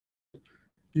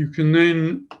you can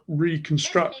then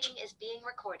reconstruct. This meeting is being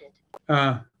recorded.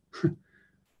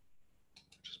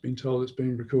 Just been told it's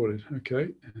being recorded. Okay.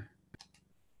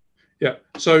 Yeah.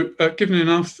 So given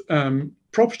enough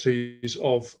properties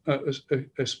of a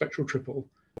spectral triple,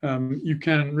 you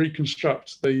can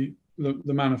reconstruct the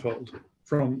manifold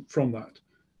from that.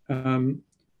 And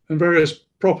various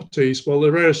properties. Well, there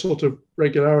are various sort of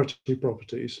regularity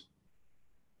properties.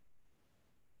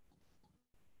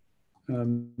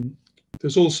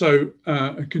 There's also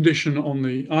a condition on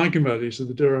the eigenvalues of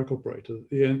the Dirac operator.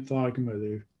 The nth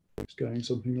eigenvalue is going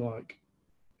something like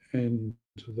n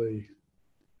to the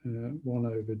 1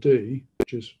 over d,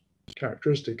 which is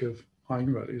characteristic of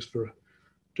eigenvalues for a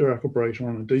Dirac operator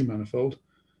on a D manifold.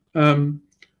 And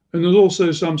there's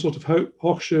also some sort of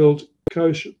Hochschild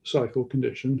co-cycle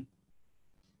condition.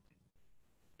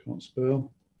 Can't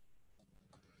spell.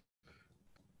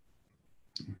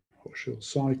 Hochschild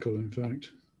cycle, in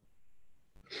fact.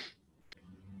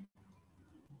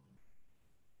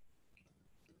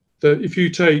 That if you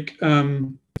take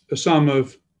a sum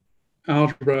of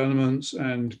algebra elements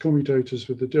and commutators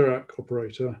with the Dirac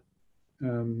operator,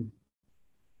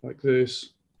 like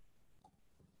this,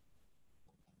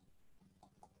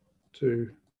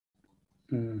 to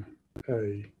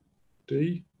A,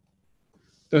 D,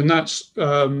 then that's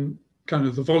kind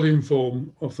of the volume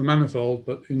form of the manifold,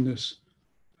 but in this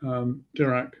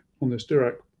Dirac, on this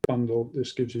Dirac bundle,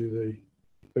 this gives you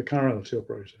the chirality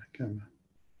operator.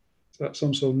 So that's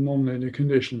some sort of nonlinear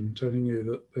condition telling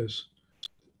you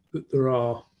that there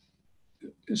are,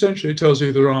 essentially it tells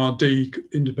you there are D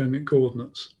independent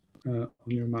coordinates on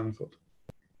your manifold.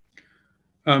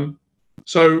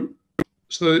 So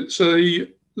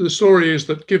the story is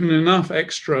that given enough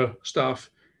extra stuff,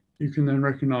 you can then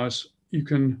recognize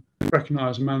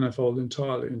a manifold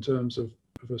entirely in terms of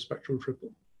a spectral triple.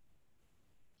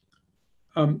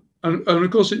 And of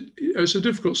course, it's a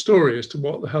difficult story as to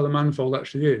what the hell a manifold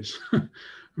actually is. I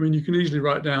mean, you can easily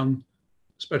write down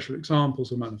special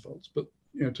examples of manifolds, but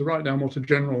to write down what a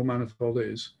general manifold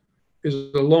is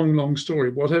a long, long story,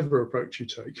 whatever approach you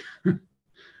take.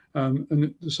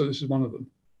 And so this is one of them.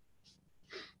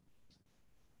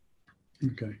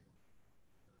 Okay.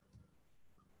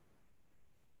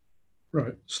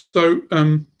 Right. So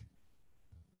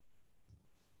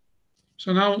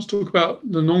so now let's talk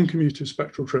about the non-commutative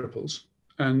spectral triples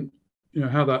and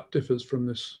how that differs from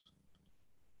this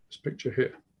picture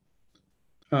here.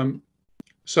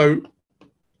 So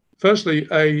firstly,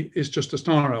 A is just a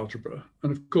star algebra,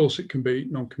 and of course it can be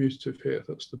non-commutative here.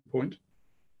 That's the point.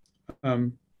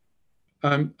 And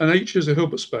H is a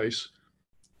Hilbert space.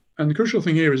 And the crucial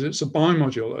thing here is it's a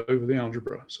bimodule over the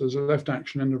algebra. So there's a left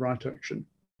action and a right action.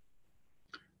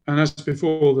 And as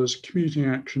before, there's a commuting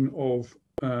action of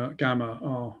gamma,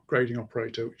 our grading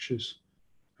operator, which is,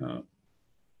 in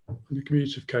the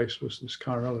commutative case, was this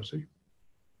chirality.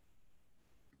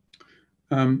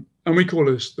 And we call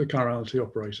this the chirality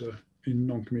operator in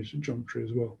non-commutative geometry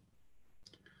as well.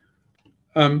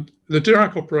 The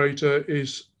Dirac operator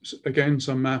is, again,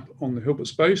 some map on the Hilbert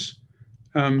space.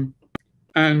 And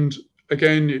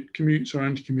again, it commutes or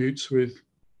anti-commutes with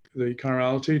the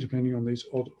chirality, depending on these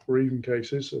odd or even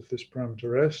cases of this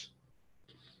parameter S.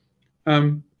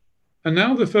 And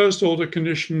now the first order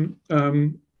condition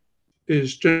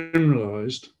is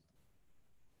generalized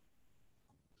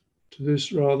to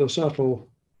this rather subtle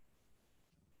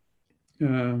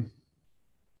thing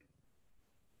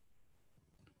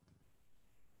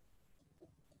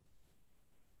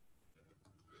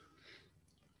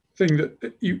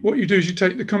that what you do is you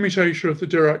take the commutator of the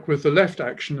Dirac with the left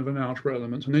action of an algebra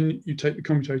element, and then you take the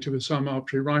commutator with some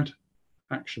arbitrary right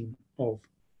action of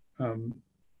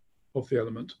the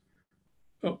element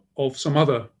of some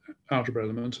other algebra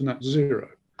element, and that's 0.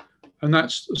 And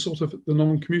that's sort of the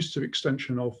non-commutative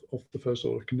extension of the first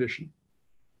order condition.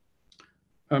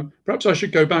 Perhaps I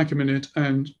should go back a minute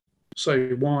and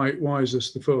say why is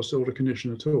this the first order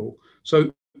condition at all?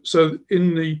 So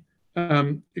in the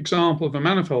example of a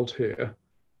manifold here,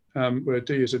 where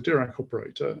D is a Dirac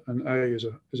operator and A is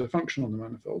a function on the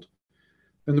manifold,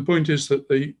 then the point is that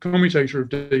the commutator of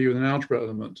D with an algebra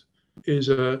element is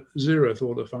a 0th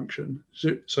order function.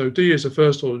 So D is a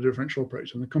first order differential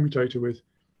operator, and the commutator with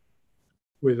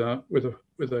a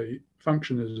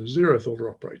function is a 0th order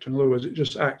operator. In other words, it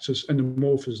just acts as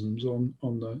endomorphisms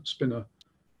on the spinor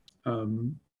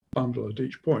bundle at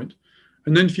each point.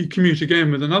 And then if you commute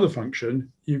again with another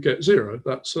function, you get 0.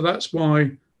 So that's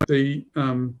why I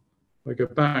go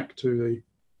back to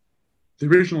the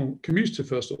original commutative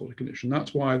first order condition.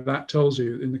 That's why that tells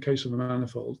you, in the case of a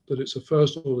manifold, that it's a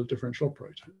first order differential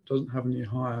operator. It doesn't have any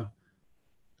higher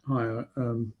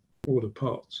order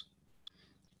parts.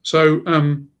 So,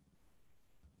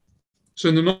 so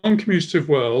in the non-commutative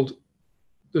world,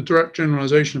 the direct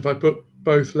generalization, if I put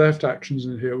both left actions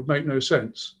in here, would make no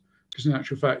sense, because in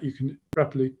actual fact, you can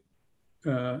rapidly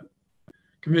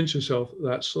convince yourself that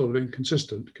that's sort of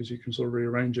inconsistent, because you can sort of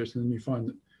rearrange it, and then you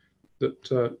find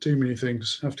that too many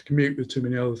things have to commute with too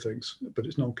many other things, but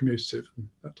it's non-commutative, and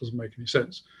that doesn't make any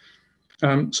sense.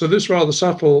 So this rather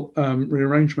subtle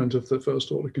rearrangement of the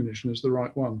first order condition is the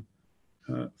right one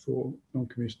for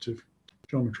non-commutative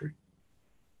geometry.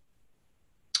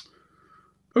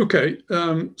 Okay,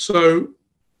 so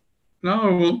now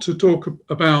I want to talk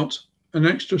about an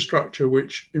extra structure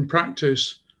which in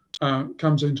practice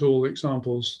comes into all the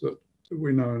examples that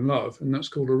we know and love, and that's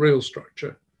called a real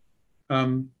structure.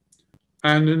 And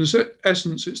in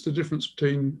essence, it's the difference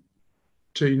between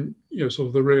sort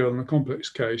of the real and the complex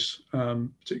case,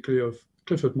 particularly of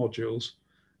Clifford modules.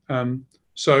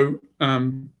 So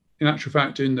in actual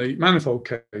fact, in the manifold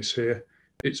case here,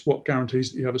 it's what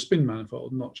guarantees that you have a spin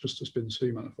manifold, not just a spin C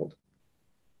manifold.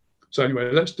 So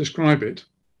anyway, let's describe it.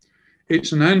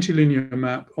 It's an antilinear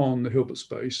map on the Hilbert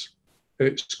space.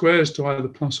 It squares to either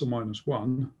plus or minus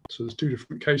 1. So there's two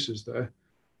different cases there.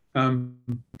 And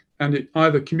it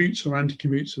either commutes or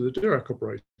anti-commutes with the Dirac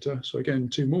operator. So again,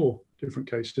 two more different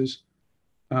cases.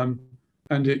 And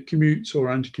it commutes or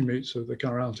anti-commutes with the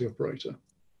chirality operator.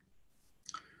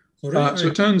 So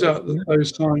it turns out that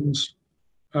those signs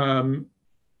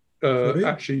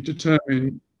actually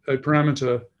determine a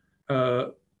parameter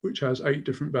which has 8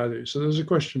 different values. So there's a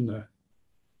question there.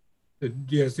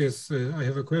 Yes, I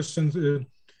have a question.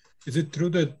 Is it true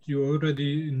that you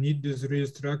already need this real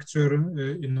structure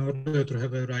in order to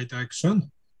have a right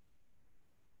action?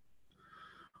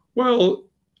 Well,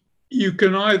 you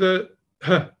can either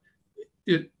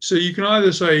you can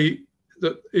either say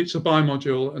that it's a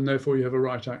bimodule and therefore you have a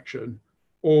right action,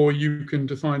 or you can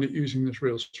define it using this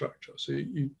real structure. So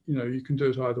you can do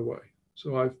it either way.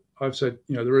 So I've said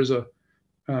there is a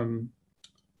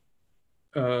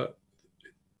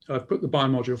I've put the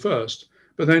bimodule first,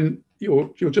 but then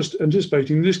you're just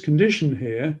anticipating this condition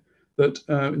here that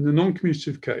in the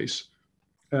non-commutative case,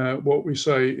 what we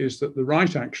say is that the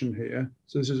right action here,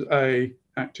 so this is A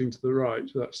acting to the right,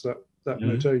 that's that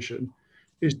notation,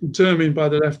 is determined by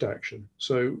the left action.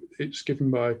 So it's given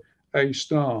by A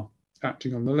star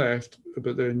acting on the left,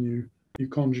 but then you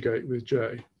conjugate with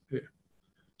J here.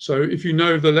 So if you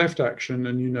know the left action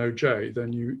and you know J,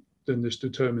 then this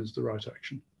determines the right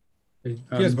action.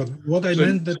 Yes, but what I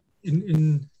meant that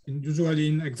usually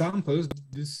in examples,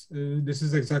 this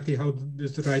is exactly how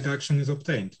this right action is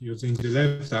obtained, using the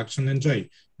left action and J.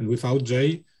 And without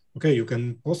J, okay, you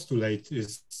can postulate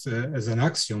this as an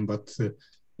axiom, but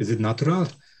is it natural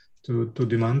to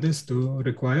demand this, to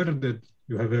require that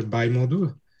you have a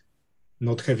bimodule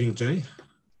not having J?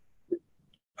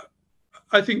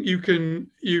 I think you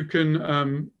can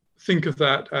think of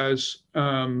that as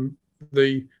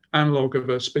the analog of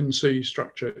a spin C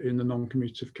structure in the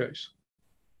non-commutative case.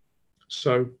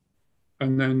 So,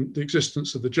 and then the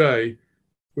existence of the J,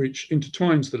 which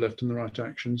intertwines the left and the right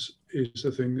actions, is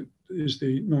the thing that is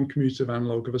the non-commutative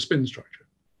analog of a spin structure.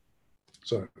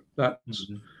 So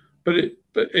that's, but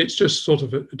it's just sort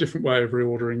of a different way of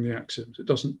reordering the axioms. It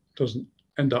doesn't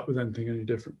end up with anything any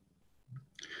different.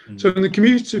 So in the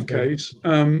commutative case,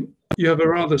 you have a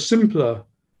rather simpler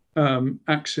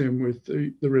axiom with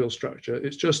the real structure.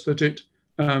 It's just that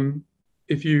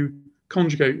if you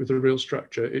conjugate with the real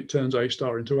structure, it turns A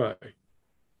star into A.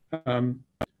 And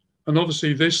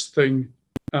obviously this thing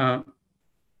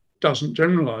doesn't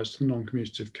generalize to the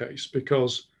non-commutative case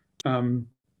because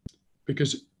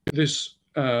this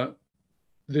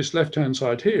left-hand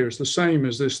side here is the same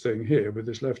as this thing here with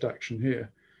this left action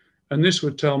here. And this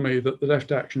would tell me that the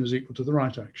left action is equal to the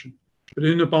right action. But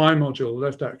in a bimodule,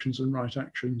 left actions and right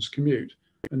actions commute,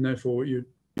 and therefore you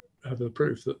have the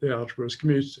proof that the algebra is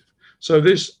commutative. So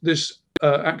this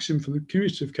axiom for the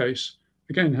commutative case,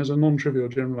 again, has a non-trivial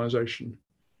generalization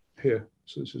here.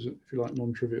 So this is, if you like,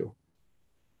 non-trivial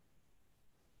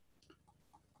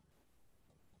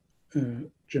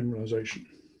generalization.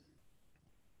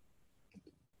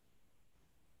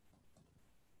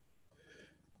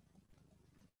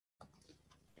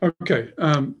 Okay,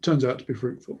 turns out to be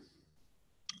fruitful.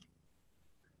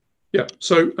 Yeah,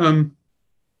 so now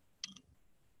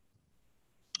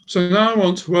I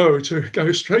want to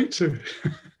go straight to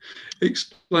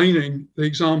explaining the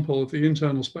example of the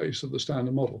internal space of the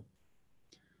standard model.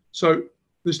 So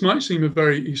this might seem a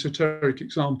very esoteric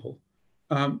example,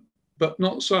 but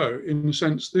not so, in the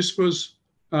sense this was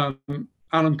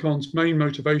Alan Kahn's main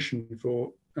motivation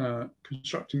for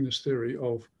constructing this theory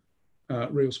of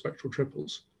real spectral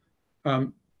triples.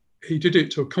 he did it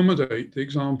to accommodate the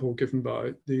example given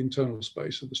by the internal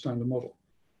space of the standard model.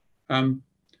 And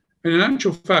in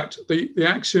actual fact, the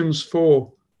axioms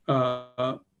for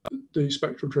the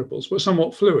spectral triples were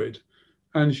somewhat fluid.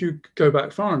 And if you go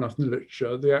back far enough in the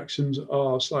literature, the axioms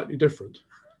are slightly different.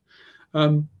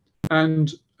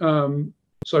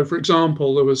 So, for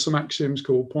example, there was some axioms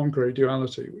called Poincare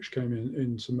duality, which came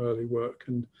in some early work,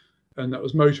 and that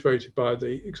was motivated by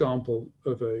the example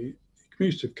of a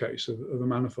commutative case of a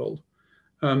manifold.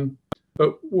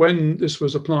 But when this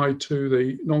was applied to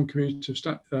the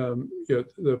non-commutative,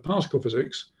 the particle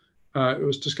physics, it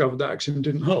was discovered that axiom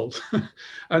didn't hold.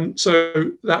 And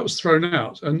so that was thrown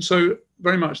out. And so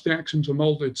very much the axioms are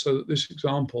molded so that this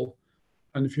example,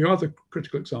 and a few other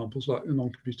critical examples like the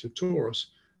non-commutative torus,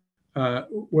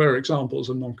 were examples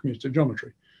of non-commutative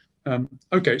geometry.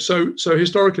 Okay, so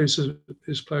historically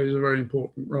this plays a very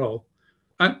important role.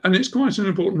 And it's quite an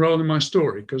important role in my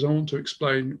story because I want to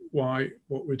explain why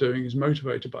what we're doing is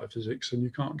motivated by physics, and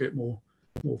you can't get more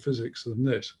physics than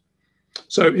this.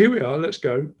 So here we are, let's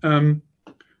go.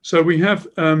 So we have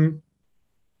the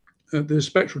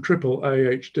spectral triple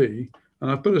AHD,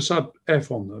 and I've put a sub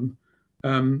F on them.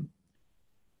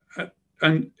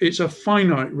 And it's a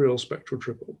finite real spectral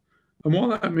triple. And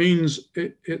what that means,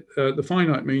 the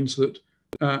finite means that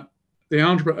the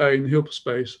algebra A and the Hilbert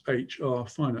space H are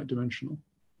finite dimensional.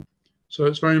 So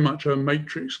it's very much a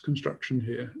matrix construction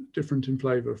here, different in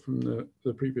flavor from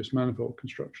the previous manifold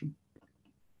construction.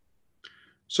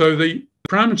 So the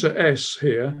parameter S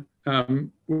here,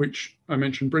 which I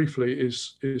mentioned briefly,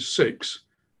 is 6.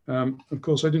 Of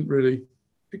course, I didn't really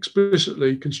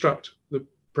explicitly construct the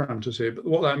parameters here, but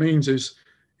what that means is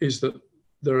that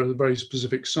there are very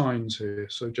specific signs here.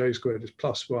 So J squared is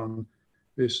 +1,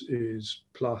 this is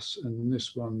plus, and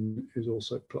this one is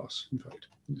also plus, in fact,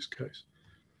 in this case.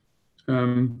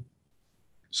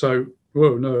 So,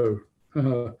 whoa, no,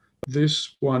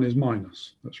 this one is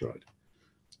minus, that's right.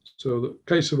 So the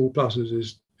case of all pluses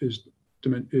is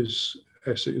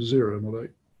S is 0, not 8.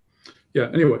 Yeah,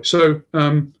 anyway, so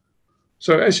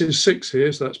S is 6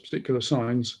 here, so that's particular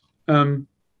signs. And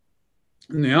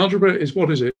the algebra is,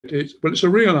 what is it? It's a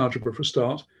real algebra for a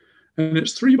start, and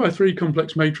it's 3 by 3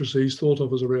 complex matrices thought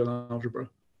of as a real algebra.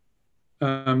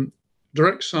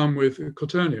 Direct sum with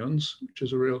quaternions, which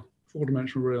is a real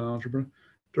 4-dimensional real algebra.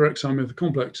 Direct sum with the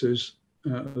complexes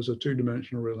as a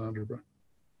 2-dimensional real algebra.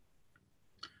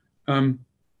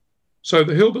 So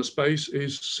the Hilbert space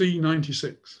is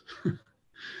C96.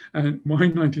 And why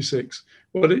 96?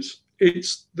 Well,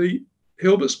 it's the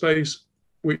Hilbert space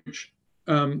which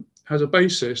has a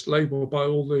basis labeled by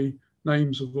all the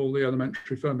names of all the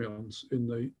elementary fermions in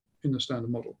the standard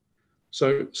model.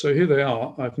 So here they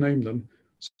are. I've named them.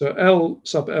 So L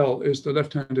sub L is the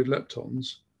left-handed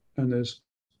leptons, and there's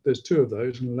 2 of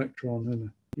those, an electron and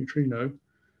a neutrino.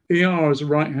 ER is a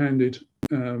right-handed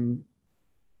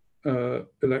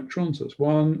electron, so that's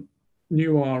 1.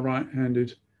 Nu R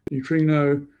right-handed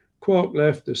neutrino. Quark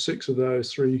left, there's 6 of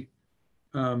those, 3.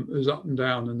 There's up and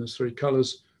down, and there's 3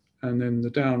 colors. And then the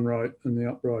down right and the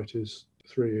upright is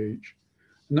 3 each.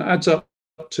 And that adds up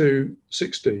to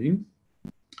 16.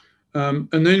 And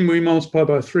then we multiply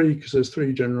by 3 because there's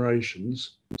 3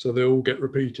 generations. So they all get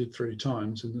repeated 3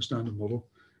 times in the standard model.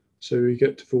 So we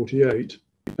get to 48.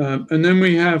 And then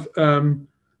we have,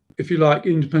 if you like,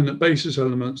 independent basis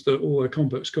elements that all their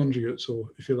complex conjugates, or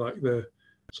if you like, they're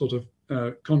sort of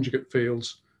conjugate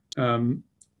fields,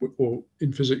 or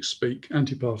in physics speak,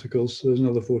 antiparticles. So there's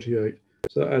another 48.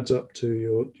 So that adds up to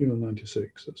your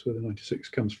 96. That's where the 96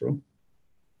 comes from.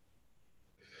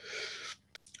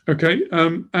 Okay,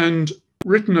 and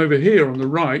written over here on the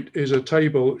right is a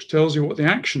table which tells you what the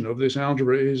action of this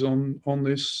algebra is on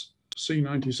this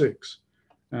C96.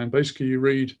 And basically you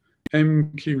read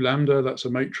MQ lambda, that's a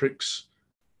matrix,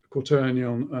 a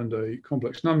quaternion, and a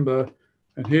complex number.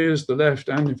 And here's the left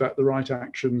and, in fact, the right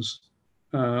actions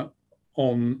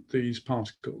on these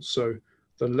particles. So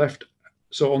the left,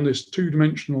 so on this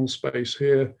 2-dimensional space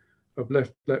here of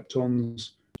left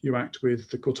leptons, you act with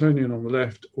the quaternion on the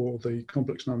left or the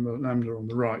complex number lambda on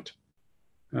the right.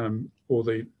 Or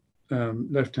the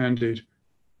left-handed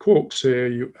quarks here,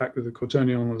 you act with the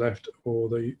quaternion on the left or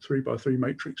the 3 by 3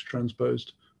 matrix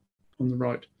transposed on the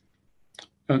right,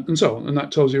 and so on. And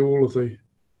that tells you all of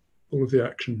the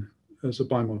action as a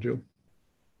bimodule.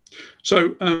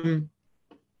 So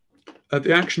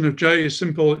the action of J is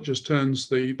simple. It just turns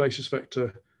the basis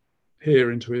vector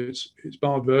here into its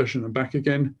barred version and back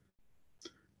again.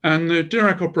 And the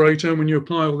Dirac operator, when you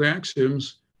apply all the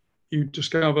axioms, you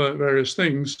discover various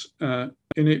things in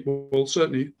it. Well,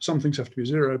 certainly some things have to be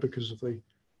 0 because of the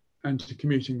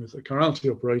anti-commuting with the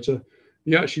chirality operator.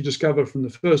 you actually discover from the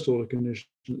first order condition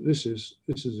that this is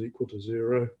equal to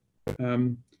 0.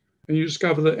 And you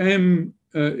discover that m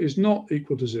is not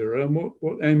equal to 0. And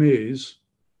what m is,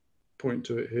 point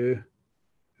to it here,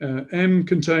 m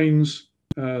contains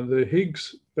the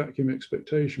Higgs vacuum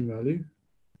expectation value,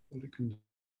 what it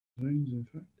contains in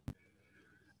fact,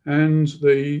 and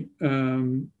the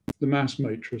mass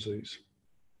matrices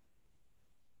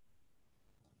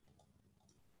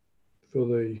for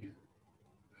the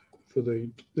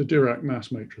Dirac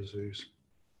mass matrices,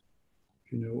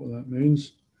 if you know what that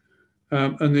means.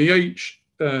 And the H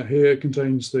here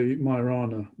contains the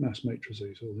Majorana mass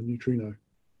matrices, or the neutrino.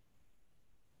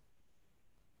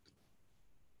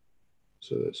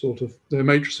 So that they're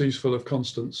matrices full of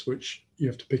constants, which you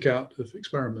have to pick out of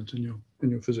experiment in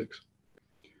your physics.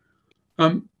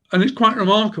 And it's quite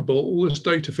remarkable. All this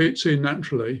data fits in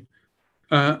naturally,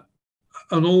 and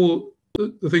all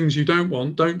the things you don't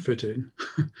want don't fit in,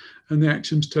 and the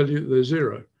axioms tell you that they're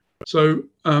 0. So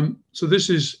this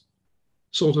is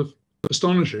sort of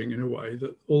astonishing in a way,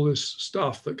 that all this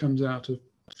stuff that comes out of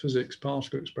physics,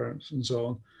 particle experiments, and so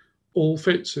on, all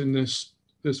fits in this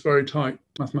very tight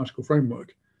mathematical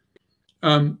framework.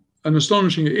 And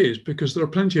astonishing it is, because there are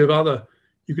plenty of other.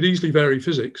 You could easily vary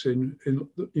physics the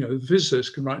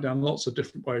physicists can write down lots of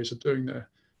different ways of doing their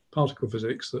particle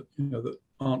physics that that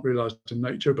aren't realized in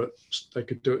nature, but they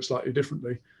could do it slightly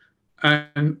differently.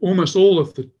 And almost all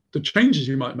of the changes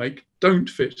you might make don't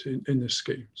fit in this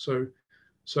scheme. So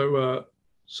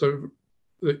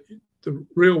the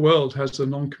real world has a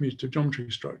non-commutative geometry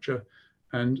structure,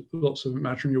 and lots of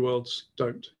imaginary worlds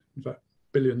don't. In fact,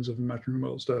 billions of imaginary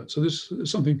worlds don't. So this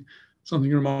is something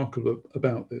remarkable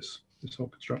about this whole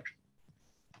construction.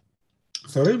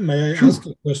 Sorry, may I ask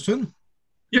a question?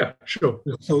 Yeah, sure.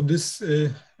 So this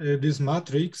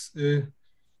matrix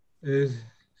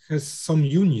has some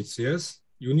units, yes?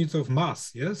 Units of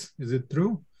mass, yes? Is it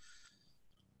true?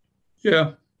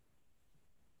 Yeah.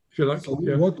 If you like. So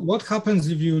yeah. What happens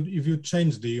if you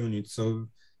change the unit? So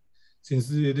since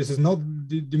this is not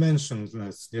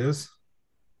dimensionless, yes?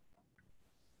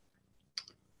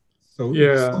 So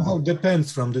it somehow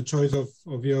depends from the choice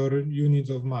of your units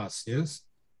of mass, yes?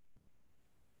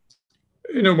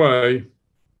 In a way,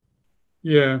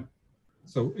 yeah.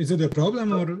 So is it a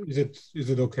problem, or is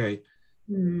it okay?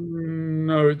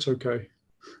 No, it's okay.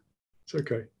 It's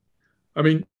okay. I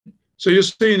mean, so you'll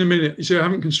see in a minute, you see I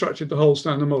haven't constructed the whole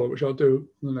standard model, which I'll do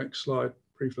on the next slide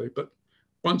briefly, but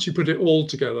once you put it all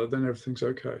together, then everything's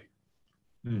okay.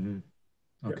 Mm-hmm.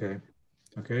 Okay.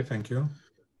 Yeah. Okay, thank you.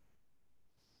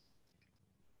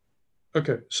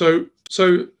 Okay, so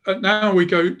now we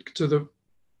go to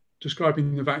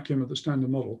describing the vacuum of the standard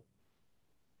model.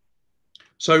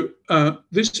 So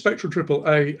this spectral triple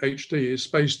A HD is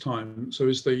space-time. So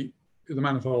is the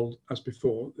manifold as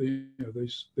before. The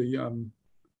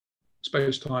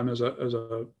space-time as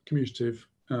a commutative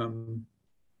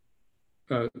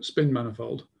spin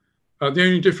manifold. The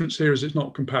only difference here is it's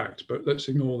not compact, but let's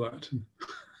ignore that and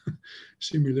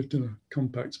assume we lived in a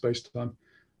compact space-time.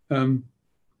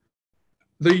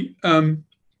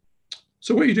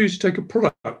 So what you do is you take a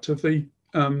product of the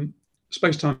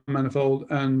space-time manifold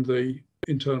and the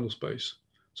internal space.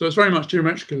 So it's very much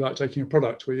geometrically like taking a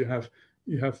product where you have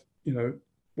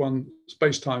one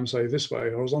space-time, say this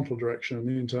way, horizontal direction, and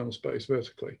the internal space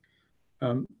vertically.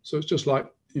 So it's just like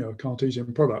a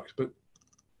Cartesian product, but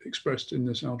expressed in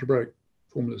this algebraic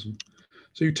formalism.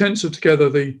 So you tensor together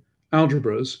the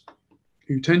algebras,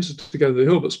 you tensor together the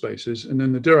Hilbert spaces, and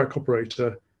then the Dirac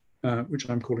operator, which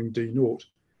I'm calling D naught,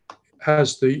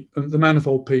 has the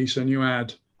manifold piece, and you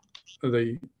add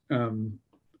the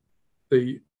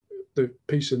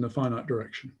piece in the finite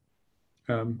direction,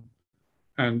 and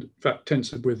in fact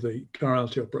tensored with the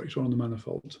chirality operator on the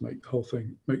manifold to make the whole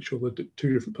thing, make sure that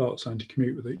two different parts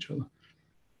anti-commute with each other.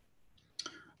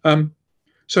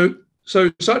 So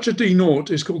such a D naught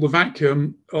is called the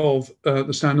vacuum of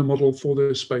the standard model for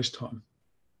the space-time.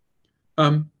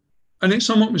 And it's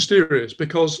somewhat mysterious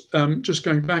because, just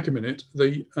going back a minute,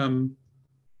 it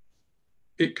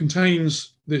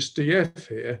contains this DF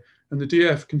here, and the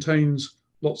DF contains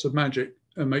lots of magic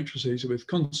matrices with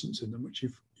constants in them, which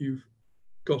you've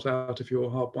got out of your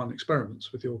hard-won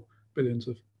experiments with your billions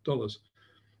of dollars.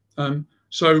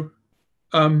 So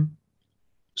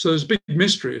there's a big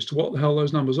mystery as to what the hell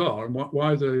those numbers are and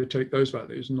why they take those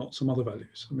values and not some other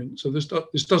values. I mean, so this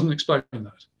doesn't explain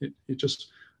that. It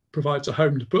just provides a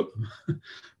home to put them,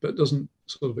 but doesn't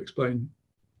sort of explain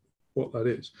what that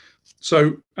is.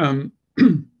 So,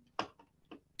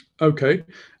 okay,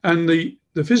 and the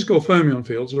physical fermion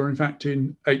fields are in fact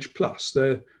in H+.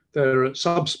 They're a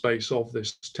subspace of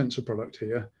this tensor product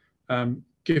here,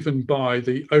 given by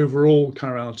the overall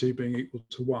chirality being equal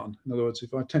to 1. In other words,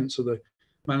 if I tensor the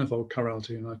manifold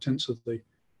chirality and I tensor the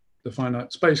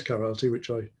finite space chirality, which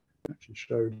I actually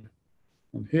showed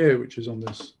on here, which is on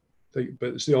this thing,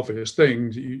 but it's the obvious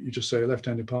thing. You just say a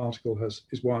left-handed particle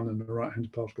is 1 and a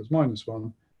right-handed particle is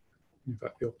 -1. In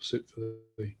fact, the opposite for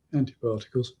the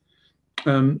antiparticles.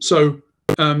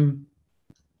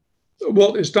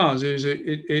 What this does is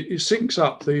it syncs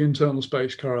up the internal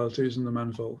space chiralities and the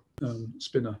manifold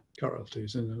spinor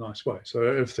chiralities in a nice way. So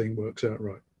everything works out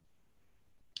right.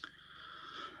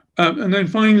 And then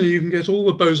finally, you can get all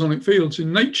the bosonic fields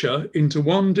in nature into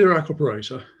one Dirac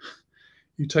operator.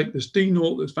 You take this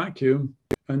D0, this vacuum,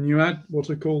 and you add what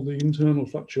are called the internal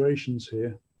fluctuations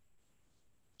here.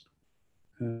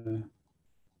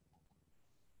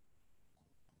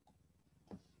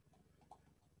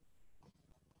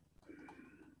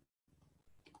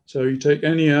 So you take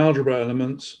any algebra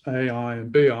elements, AI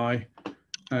and BI,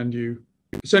 and you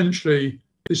essentially,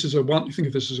 this is a one, you think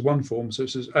of this as one form, so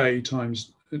this is A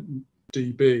times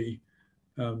dB.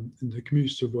 In the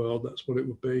commutative world, that's what it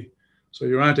would be. So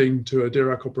you're adding to a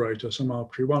Dirac operator some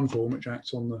arbitrary one form which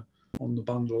acts on the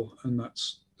bundle, and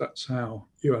that's how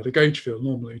you add a gauge field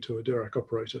normally to a Dirac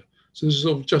operator. So this is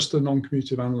sort of just a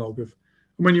non-commutative analog of,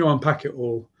 and when you unpack it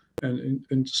all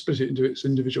and split it into its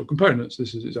individual components,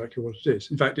 this is exactly what it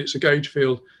is. In fact, it's a gauge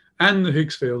field and the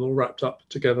Higgs field all wrapped up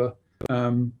together.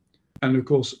 And of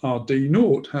course, our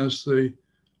D0 has the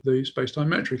space-time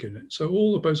metric in it. So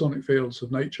all the bosonic fields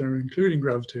of nature, including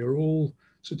gravity, are all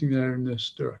sitting there in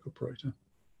this Dirac operator.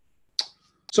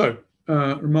 So,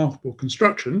 remarkable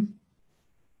construction.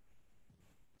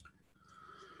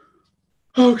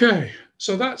 Okay,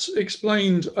 so that's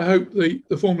explained, I hope,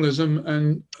 the formalism,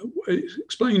 and it's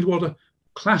explained what a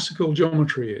classical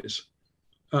geometry is.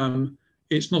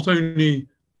 It's not only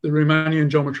the Riemannian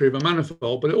geometry of a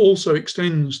manifold, but it also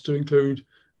extends to include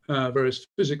various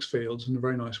physics fields in a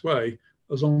very nice way,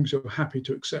 as long as you're happy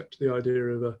to accept the idea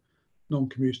of a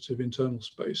non-commutative internal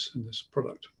space in this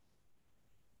product.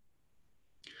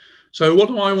 So what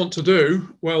do I want to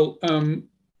do? Well,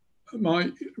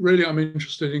 really I'm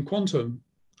interested in quantum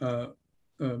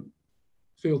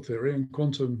field theory and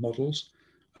quantum models.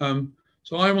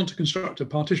 So I want to construct a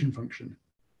partition function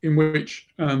in which,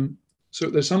 so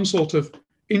there's some sort of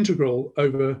integral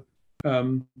over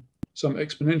some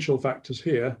exponential factors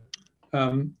here,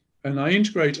 and I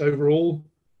integrate over all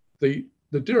the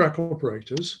Dirac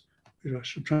operators. If I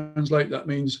should translate, that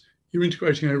means you're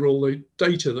integrating over all the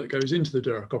data that goes into the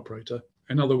Dirac operator.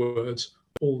 In other words,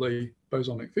 all the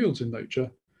bosonic fields in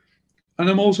nature. And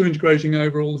I'm also integrating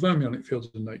over all the fermionic fields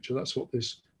in nature. That's what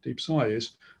this deep psi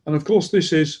is. And of course,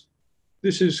 this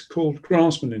is called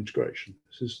Grassmann integration.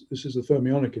 This is the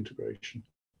fermionic integration,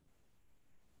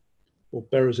 or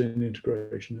Berezin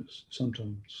integration, it's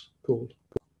sometimes called.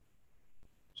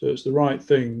 So it's the right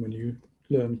thing when you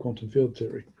learn quantum field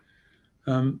theory.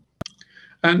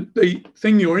 And the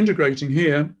thing you're integrating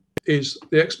here is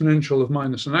the exponential of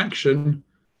minus an action.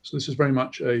 So this is very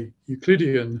much a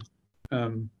Euclidean,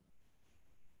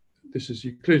 this is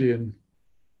Euclidean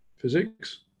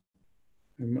physics.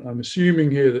 And I'm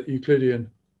assuming here that Euclidean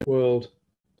world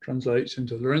translates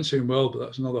into Lorentzian world, but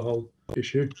that's another whole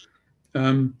issue.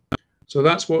 So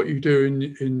that's what you do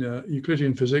in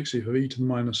Euclidean physics. You have e to the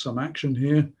minus some action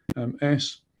here,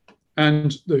 s.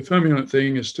 And the fermionic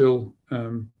thing is still,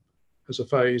 as a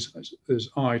phase, there's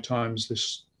I times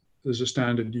this, there's a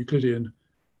standard Euclidean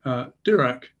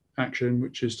Dirac action,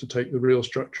 which is to take the real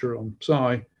structure on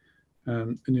psi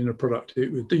and inner product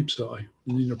it with deep psi.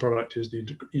 And the inner product is the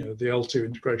L2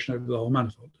 integration over the whole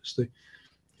manifold.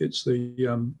 It's the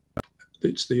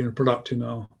inner product in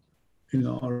our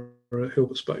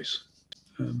Hilbert space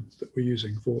that we're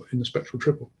using in the spectral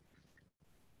triple.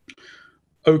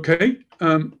 Okay,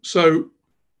 so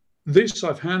this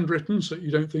I've handwritten so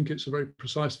you don't think it's a very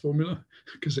precise formula,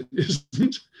 because it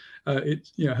isn't.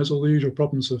 It has all the usual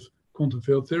problems of quantum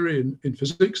field theory in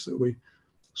physics, that we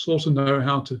sort of know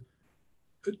how to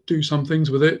do some things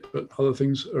with it, but other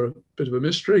things are a bit of a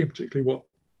mystery, particularly what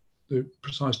the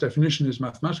precise definition is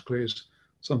mathematically is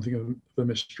something of a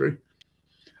mystery.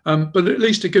 But at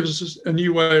least it gives us a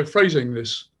new way of phrasing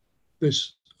this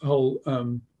whole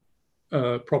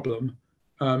problem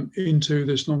into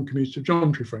this non-commutative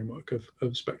geometry framework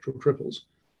of spectral triples.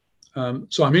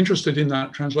 So I'm interested in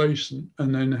that translation,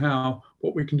 and then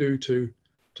what we can do to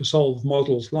solve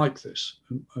models like this,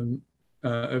 and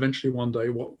eventually one day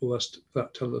what will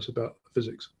that tell us about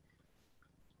physics.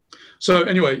 So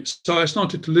anyway, so I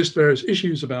started to list various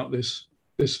issues about this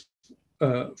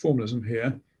formalism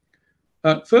here.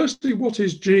 Firstly, what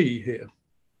is G here?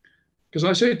 because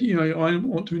I said, I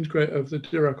want to integrate over the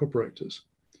Dirac operators,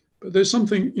 but there's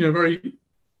something, very,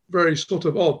 very sort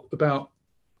of odd about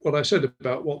what I said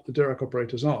about what the Dirac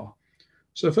operators are.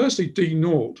 So firstly, D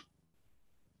naught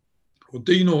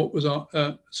was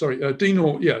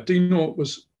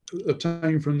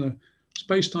obtained from the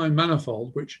space-time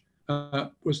manifold, which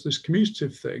was this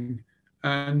commutative thing,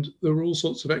 and there were all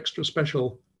sorts of extra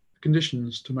special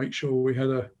conditions to make sure we had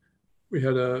a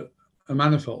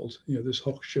manifold, this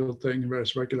Hochschild thing,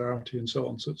 various regularity, and so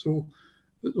on. So it's all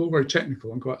very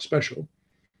technical and quite special.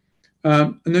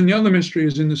 And then the other mystery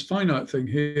is in this finite thing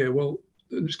here. Well,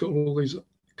 it's got all these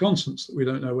constants that we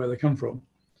don't know where they come from.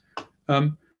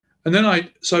 And then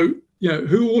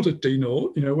who ordered D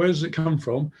naught? Where does it come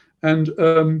from? And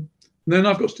then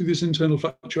I've got to do these internal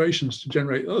fluctuations to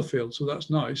generate other fields. So that's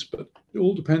nice, but it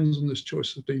all depends on this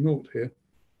choice of D naught here.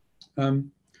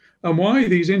 And why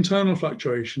these internal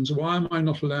fluctuations? Why am I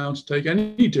not allowed to take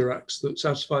any Diracs that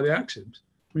satisfy the axioms?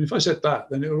 I mean, if I said that,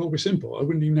 then it would all be simple. I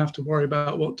wouldn't even have to worry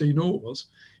about what D naught was.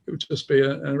 It would just be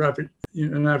an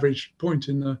average point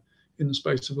in the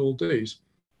space of all Ds.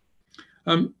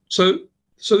 So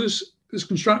this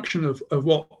construction of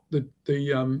what the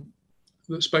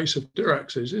space of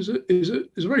Diracs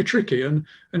is very tricky, and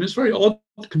it's a very odd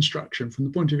construction from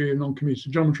the point of view of non-commutative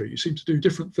geometry. You seem to do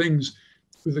different things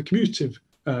with the commutative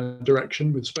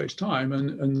direction with space-time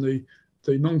and the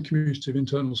non-commutative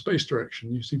internal space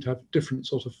direction. You seem to have different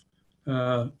sort of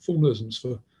formalisms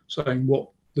for saying what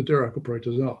the Dirac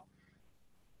operators are.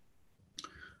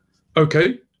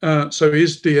 Okay, so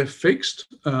is DF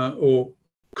fixed, or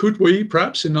could we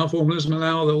perhaps in our formalism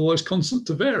allow all those constants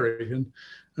to vary and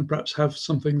perhaps have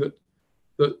something that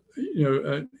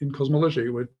in cosmology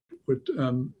would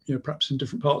perhaps in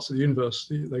different parts of the universe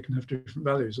they can have different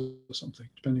values or something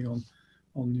depending on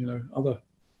other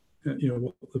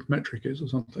what the metric is or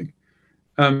something.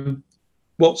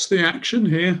 What's the action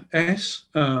here? S.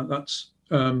 That's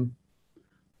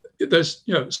there's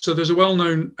a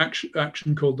well-known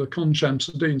action called the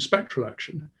Kohn-Shamsuddin spectral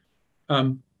action,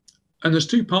 and there's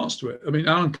two parts to it. I mean,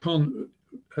 Alan Kohn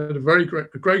had a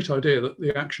great idea that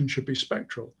the action should be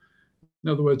spectral. In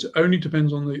other words, it only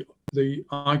depends on the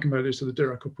eigenvalues of the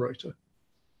Dirac operator.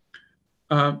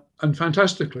 And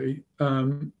fantastically,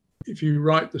 if you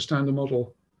write the standard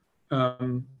model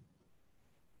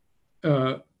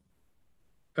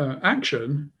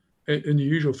action in the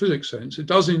usual physics sense, it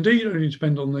does indeed only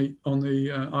depend on the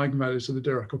eigenvalues of the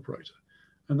Dirac operator,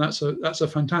 and that's a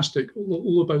fantastic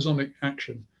all the bosonic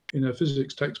action in a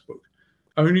physics textbook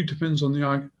only depends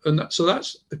on so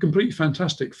that's a completely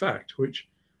fantastic fact, which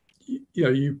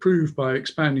you prove by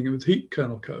expanding it with heat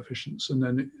kernel coefficients and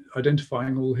then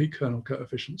identifying all the heat kernel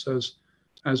coefficients as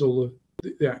all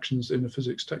the actions in a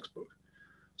physics textbook.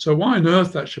 So why on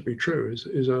earth that should be true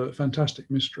is a fantastic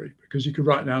mystery, because you could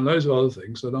write down loads of other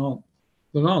things that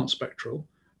aren't spectral,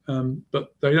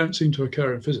 but they don't seem to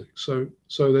occur in physics. So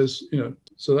there's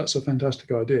so that's a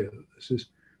fantastic idea. This is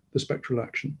the spectral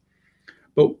action.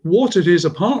 But what it is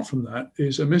apart from that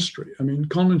is a mystery. I mean,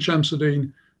 Kohn and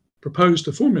Shamsuddin proposed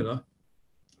a formula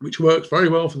which works very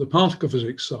well for the particle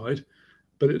physics side,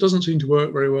 but it doesn't seem to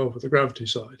work very well for the gravity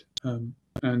side.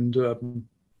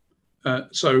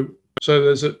 So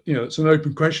there's it's an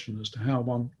open question as to how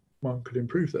one could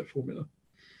improve that formula.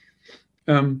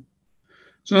 So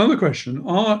another question: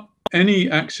 are any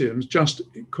axioms just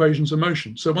equations of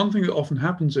motion? So one thing that often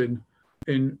happens in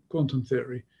quantum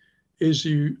theory is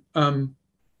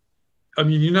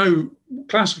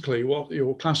classically what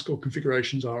your classical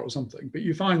configurations are or something, but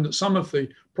you find that some of the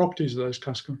properties of those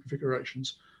classical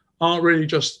configurations are really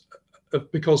just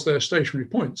because they're stationary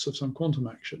points of some quantum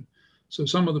action. So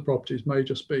some of the properties may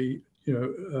just be,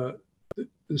 the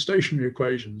stationary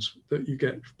equations that you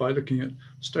get by looking at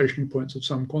stationary points of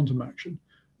some quantum action.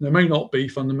 They may not be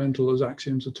fundamental as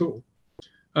axioms at all.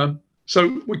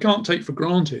 So we can't take for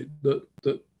granted that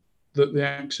the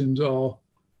axioms are,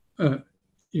 the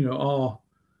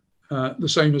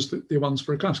same as the ones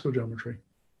for a classical geometry.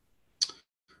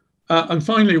 And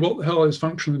finally, what the hell is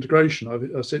functional integration?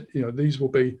 I said, these will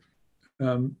be,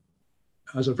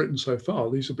 as I've written so far,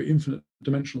 these will be infinite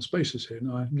dimensional spaces here.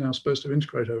 And I'm now supposed to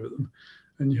integrate over them.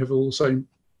 And you have all the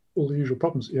usual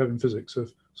problems that you have in physics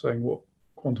of saying what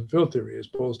quantum field theory is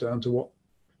boils down to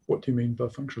what do you mean by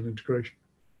functional integration?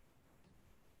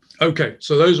 Okay,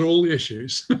 so those are all the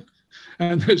issues.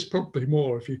 And there's probably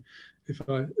more. If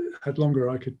I had longer,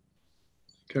 I could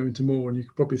go into more, and you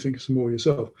could probably think of some more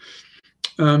yourself.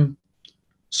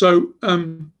 So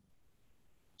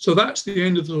that's the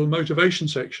end of the motivation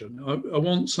section. I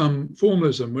want some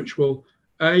formalism which will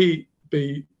A,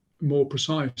 be more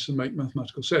precise and make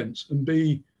mathematical sense, and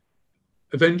B,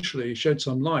 eventually shed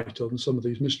some light on some of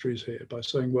these mysteries here by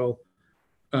saying, well,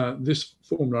 this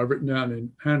formula I've written down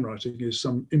in handwriting is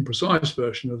some imprecise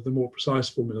version of the more precise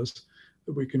formulas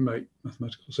that we can make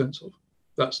mathematical sense of.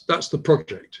 That's the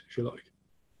project, if you like.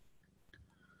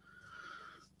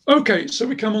 Okay, so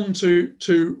we come on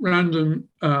to random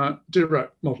Dirac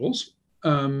models,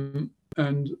 and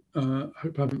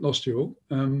hope I haven't lost you all.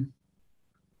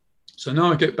 So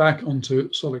now I get back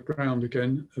onto solid ground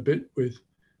again a bit with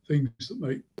things that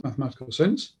make mathematical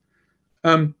sense.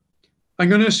 I'm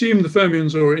going to assume the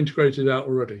fermions are integrated out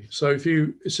already. So if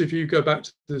you go back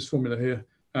to this formula here,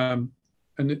 and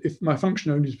if my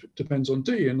function only depends on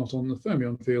D and not on the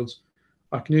fermion fields,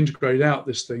 I can integrate out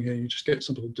this thing here. You just get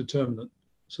some sort of determinant.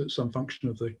 So it's some function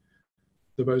of the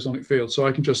bosonic field. So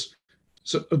I can just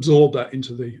absorb that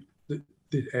into the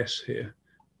S here.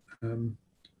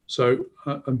 So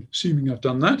I'm assuming I've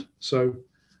done that. So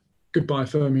goodbye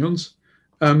fermions,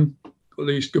 at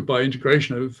least goodbye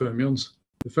integration over fermions.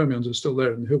 The fermions are still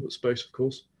there in the Hilbert space, of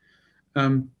course.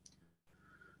 In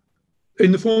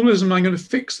the formalism, I'm going to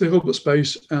fix the Hilbert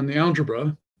space and the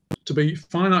algebra to be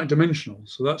finite dimensional.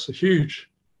 So that's a huge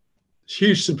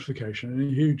simplification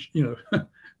and a huge,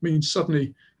 means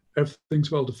suddenly everything's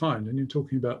well defined and you're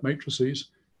talking about matrices.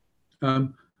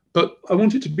 But I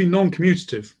want it to be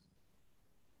non-commutative.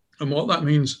 And what that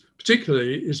means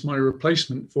particularly is my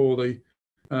replacement for the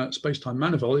space-time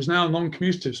manifold is now a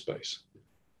non-commutative space.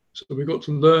 So we've got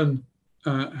to learn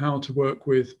how to work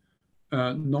with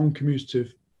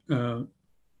non-commutative,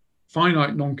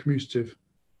 finite non-commutative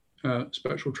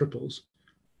spectral triples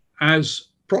as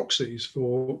proxies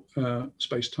for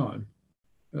space-time,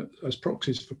 as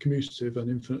proxies for commutative and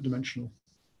infinite dimensional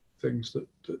things that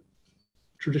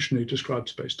traditionally describe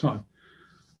space-time.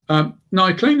 Now,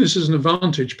 I claim this as an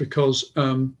advantage because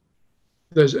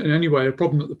there's in any way a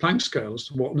problem at the Planck scale as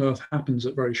to what on earth happens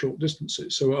at very short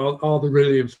distances. So are there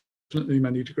really infinitely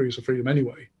many degrees of freedom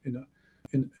anyway in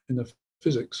the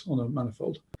physics on a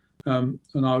manifold? And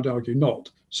I would argue not.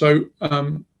 So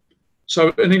in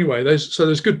any way,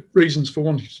 there's good reasons for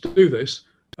wanting to do this,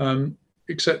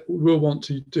 except we'll want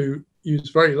to use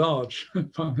very large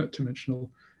finite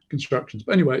dimensional constructions.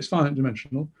 But anyway, it's finite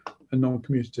dimensional and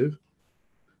non-commutative.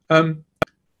 And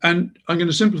I'm going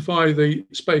to simplify the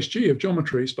space G of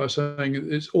geometries by saying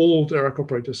it's all Dirac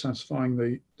operators satisfying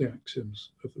the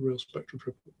axioms of the real spectral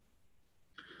triple.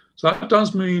 So that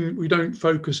does mean we don't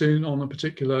focus in on a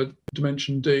particular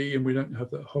dimension D, and we don't have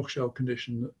the Hochschild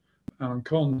condition that Alan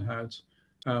Kohn had.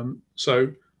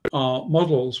 So our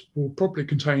models will probably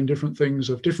contain different things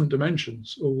of different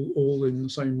dimensions, all in the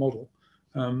same model.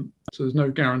 So there's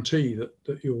no guarantee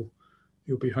that you'll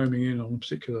be homing in on a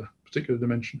particular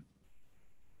dimension.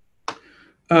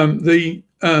 The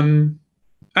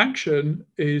action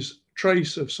is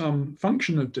trace of some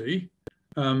function of D,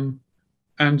 and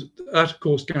that of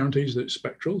course guarantees that it's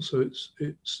spectral, so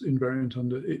it's invariant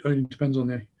it only depends on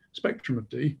the spectrum of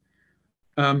D.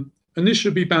 And this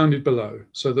should be bounded below,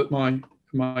 so that my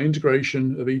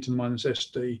integration of e to the minus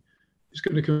sd is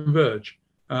going to converge,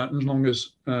 as long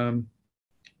as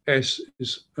S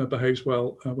behaves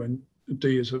well when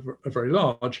D is very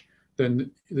large, then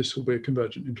this will be a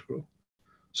convergent integral.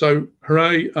 So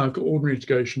hooray, I've got ordinary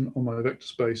integration on my vector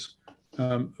space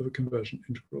of a convergent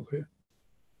integral here.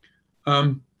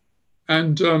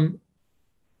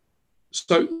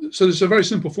 So there's a very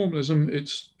simple formalism.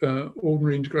 It's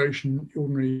ordinary integration,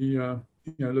 ordinary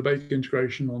Lebesgue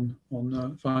integration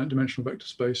on finite dimensional vector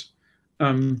space.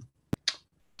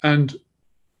 And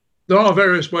there are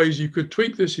various ways you could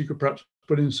tweak this. You could perhaps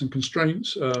put in some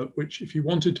constraints, which if you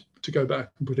wanted to go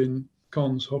back and put in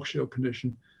Kohn's Hochschild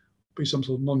condition, be some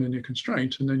sort of nonlinear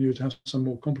constraint, and then you'd have some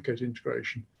more complicated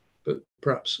integration. But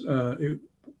perhaps it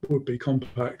would be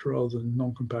compact rather than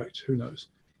non-compact, who knows.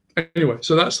 Anyway,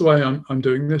 so that's the way I'm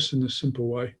doing this in this simple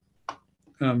way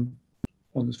on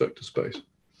this vector space.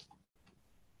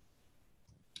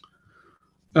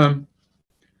 And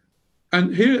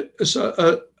here's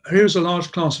a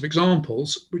large class of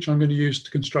examples which I'm going to use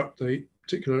to construct the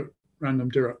particular random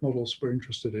Dirac models we're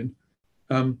interested in.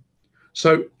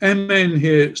 So Mn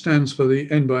here stands for the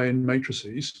n by n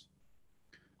matrices,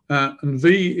 and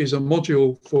V is a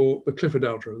module for the Clifford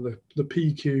algebra, the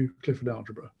PQ Clifford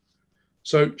algebra.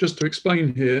 So just to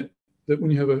explain here that when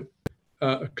you have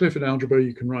a Clifford algebra,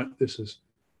 you can write this as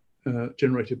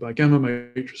generated by gamma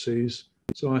matrices.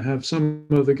 So I have some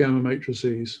of the gamma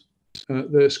matrices.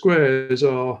 Their squares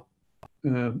are,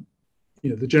 the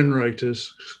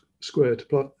generators square to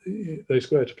plus, they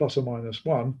square to plus or minus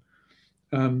 1.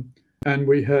 And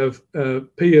we have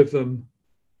P of them.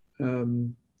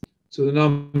 So the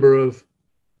number of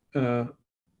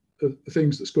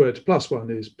things that square to +1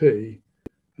 is P,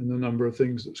 and the number of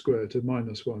things that square to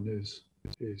 -1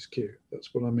 is Q.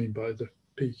 That's what I mean by the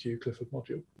PQ Clifford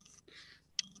module.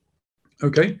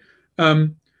 Okay,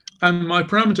 and my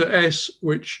parameter S,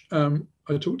 which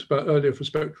I talked about earlier for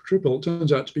spectral triple,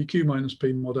 turns out to be Q minus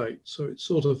P mod 8. So it's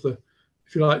sort of the,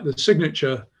 if you like, the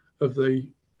signature of the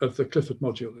Clifford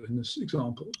module in this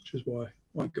example, which is why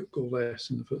it got called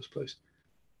S in the first place.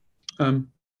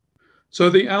 So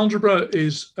the algebra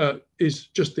is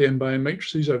just the n by n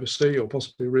matrices over C, or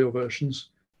possibly real versions.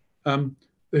 The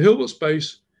Hilbert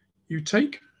space, you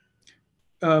take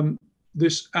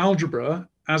this algebra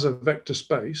as a vector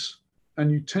space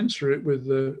and you tensor it with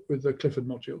the Clifford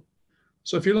module.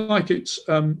 So if you like, it's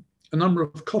a number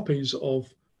of copies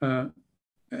of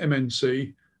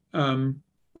MNC,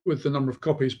 with the number of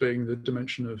copies being the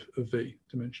dimension of V,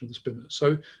 dimension of the spinner.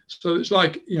 So it's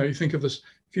like, you know, you think of this,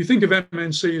 if you think of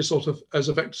MNC as sort of as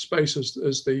a vector space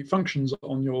as the functions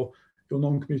on your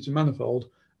non-commutative manifold,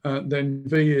 then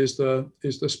V is the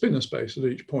spinner space at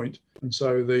each point, and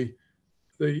so the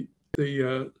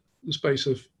space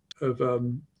of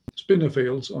spinner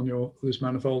fields on this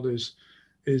manifold is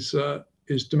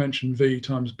dimension V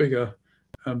times bigger,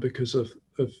 because of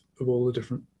all the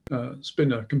different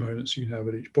spinner components you have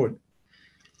at each point.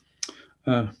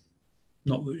 Not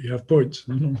that you have points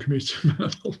in a non-commutative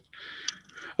manifold.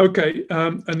 Okay,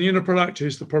 and the inner product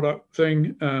is the product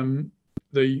thing.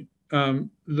 The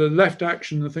left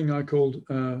action, the thing I called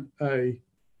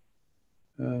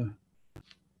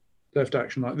left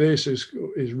action like this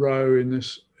is rho in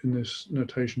this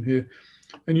notation here,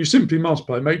 and you simply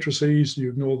multiply matrices. You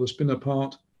ignore the spinner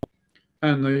part,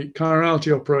 and the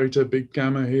chirality operator big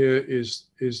gamma here is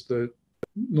the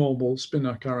normal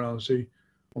spinner chirality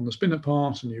on the spinner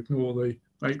part, and you ignore the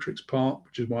matrix part,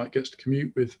 which is why it gets to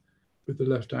commute with the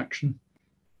left action.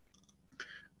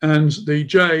 And the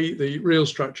J, the real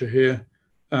structure here,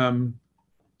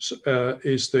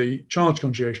 is the charge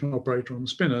conjugation operator on the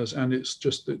spinners, and it's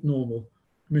just the normal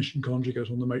emission conjugate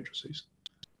on the matrices.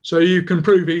 So you can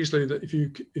prove easily that if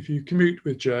you commute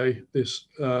with J, this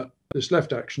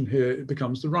left action here, it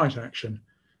becomes the right action,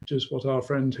 which is what our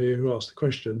friend here who asked the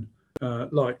question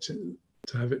liked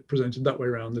to have it presented that way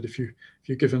around, that if you're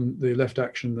given the left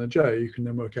action the J, you can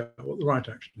then work out what the right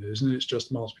action is, and it's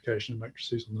just multiplication of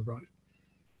matrices on the right.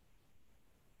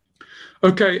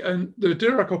 Okay, and the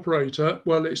Dirac operator,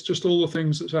 well, it's just all the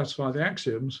things that satisfy the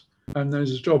axioms, and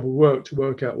there's a job of work to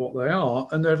work out what they are,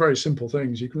 and they're very simple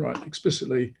things. You can write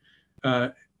explicitly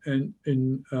in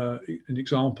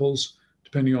examples,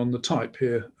 depending on the type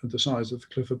here of the size of the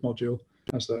Clifford module.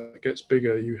 As that gets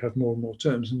bigger, you have more and more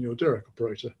terms in your Dirac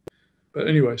operator. But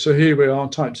anyway, so here we are,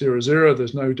 type 0, 0,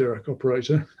 there's no Dirac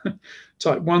operator.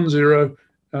 Type 1, 0,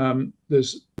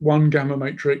 there's one gamma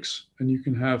matrix, and you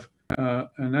can have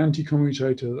an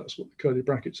anti-commutator, that's what the curly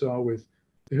brackets are, with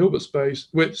the Hilbert space,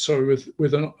 with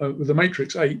a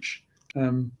matrix H.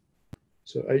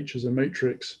 So H is a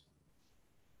matrix.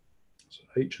 So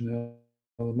H and L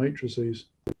are the matrices.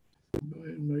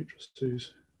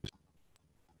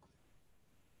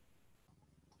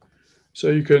 So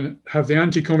you can have the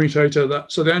anti-commutator.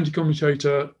 So the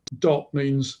anti-commutator dot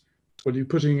means, well, you're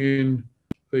putting in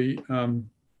the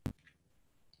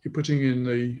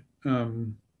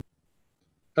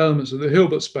elements of the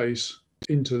Hilbert space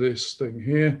into this thing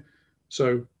here.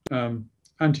 So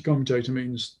anti-commutator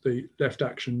means the left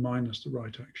action minus the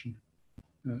right action,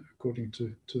 according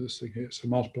to this thing here. So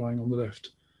multiplying on the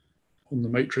left on the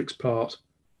matrix part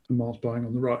and multiplying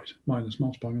on the right, minus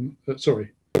multiplying on, with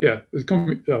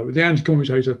the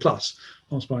anti-commutator plus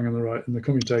multiplying on the right, and the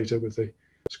commutator with the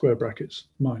square brackets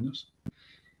minus.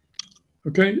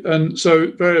 Okay, and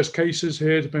so various cases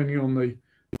here, depending on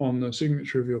the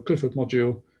signature of your Clifford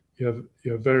module, you have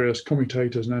various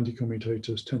commutators and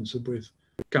anti-commutators tensored with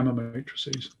gamma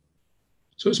matrices.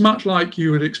 So it's much like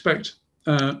you would expect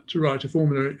to write a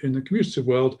formula in the commutative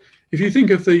world. If you think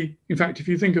of the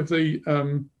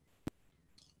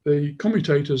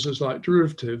commutators as like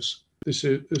derivatives, this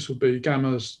would be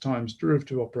gammas times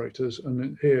derivative operators, and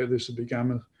then here this would be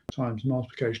gamma times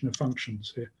multiplication of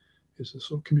functions. Here is a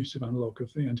sort of commutative analog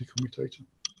of the anti-commutator.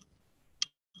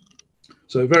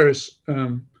 So various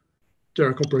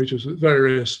Dirac operators with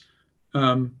various,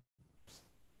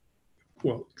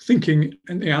 thinking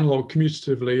in the analog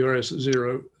commutatively, whereas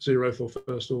zeroth or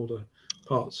first order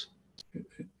parts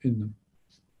in them.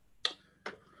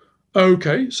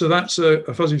 Okay, so that's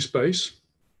a fuzzy space.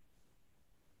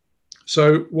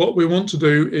 So what we want to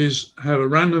do is have a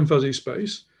random fuzzy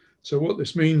space. So what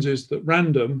this means is that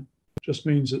random just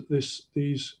means that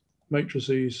these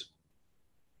matrices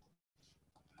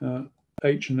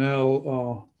H and L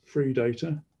are free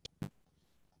data.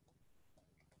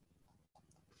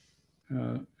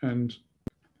 and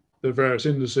there are various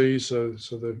indices, so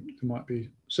there might be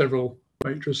several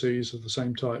matrices of the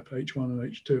same type, H1 and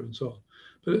H2 and so on.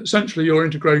 But essentially your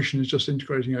integration is just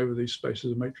integrating over these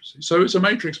spaces of matrices. So it's a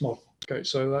matrix model. Okay,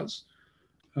 so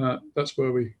that's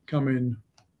where we come in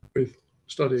with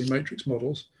studying matrix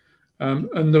models.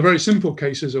 And the very simple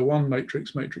cases are one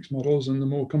matrix models, and the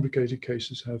more complicated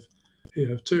cases have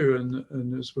two,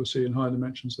 and as we'll see in higher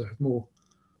dimensions, they have more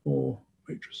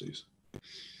matrices.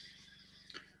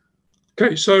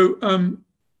 Okay, so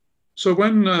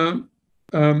when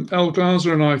L.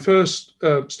 Glaser and I first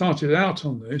started out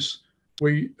on this,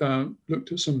 we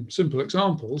looked at some simple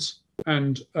examples,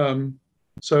 and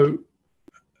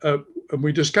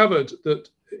we discovered that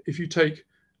if you take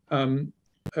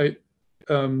a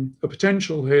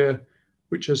potential here,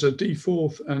 which has a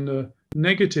d4th and a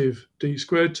negative d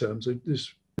squared term, so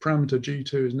this parameter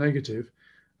G2 is negative,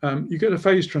 you get a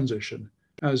phase transition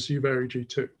as you vary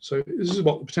G2. So this is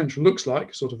what the potential looks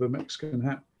like, sort of a Mexican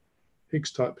hat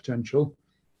Higgs type potential.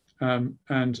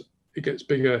 And it gets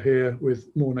bigger here with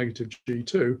more negative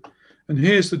G2. And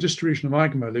here's the distribution of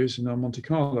eigenvalues in our Monte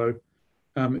Carlo.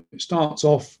 It starts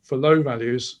off for low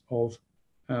values of,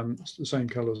 it's the same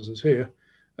colors as here.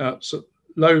 So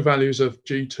low values of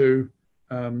G2,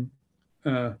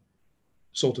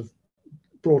 sort of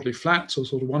broadly flat, so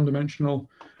sort of one-dimensional.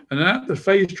 And at the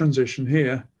phase transition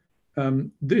here,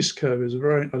 this curve is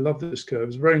I love this curve,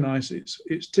 it's very nice.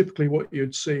 It's typically what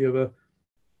you'd see of a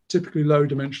typically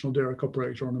low-dimensional Dirac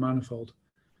operator on a manifold.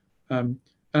 And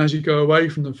as you go away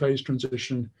from the phase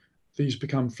transition, these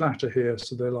become flatter here,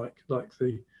 so they're like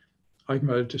the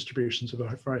eigenvalue distributions of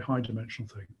a very high-dimensional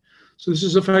thing. So this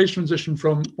is a phase transition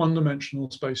from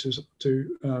one-dimensional spaces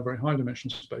to very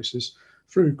high-dimensional spaces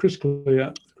through critically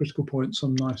at the critical point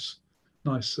some nice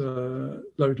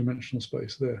low-dimensional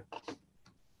space there.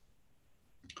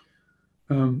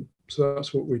 So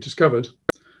that's what we discovered.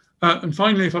 And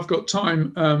finally, if I've got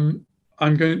time,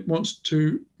 I'm going to want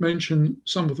to mention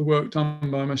some of the work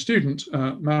done by my student,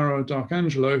 Mauro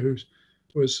D'Arcangelo, who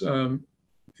was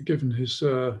given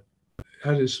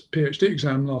had his PhD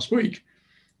exam last week.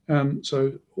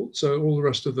 So all the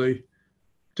rest of the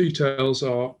details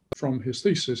are from his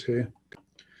thesis here.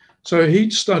 So he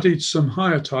studied some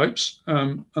higher types,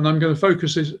 and I'm going to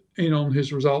focus in on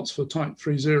his results for type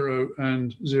 3.0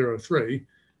 and 0.3.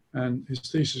 And his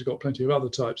thesis has got plenty of other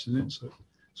types in it, so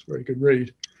it's a very good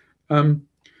read. And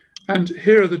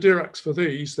here are the Diracs for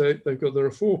these. There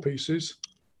are 4 pieces.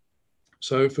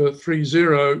 So for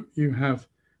 3.0, you have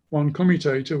one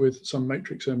commutator with some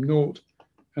matrix M0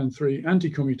 and 3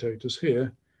 anti-commutators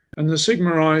here. And the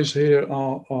sigma i's here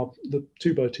are the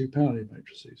 2x2 Pauli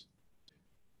matrices.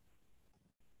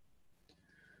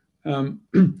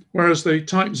 Whereas the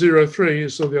type 0.3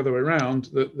 is sort of the other way around,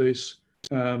 that this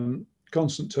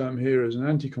constant term here is an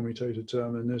anti-commutator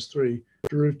term, and there's 3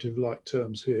 derivative-like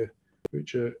terms here,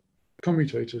 which are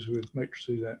commutators with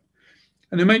matrices M.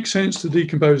 And it makes sense to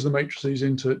decompose the matrices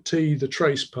into T, the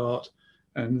trace part,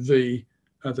 and V,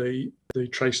 the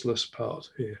traceless part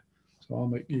here. So I'll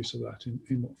make use of that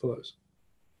in what follows.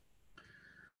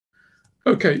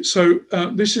 Okay, so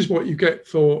this is what you get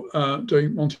for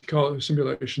doing Monte Carlo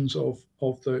simulations of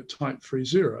the type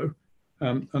 3.0.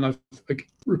 And I've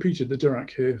repeated the Dirac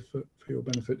here for your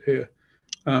benefit here.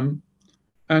 And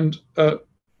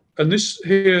this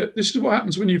is what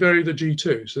happens when you vary the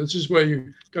G2. So this is where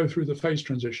you go through the phase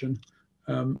transition,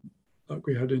 like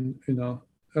we had in our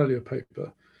earlier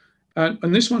paper.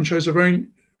 And this one shows a very,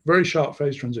 very sharp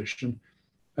phase transition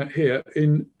here.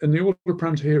 In the order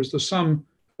parameter here is the sum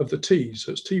of the T's.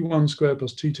 So it's T1 squared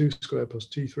plus T2 squared plus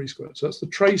T3 squared. So that's the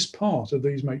trace part of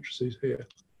these matrices here.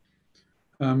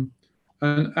 And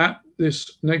at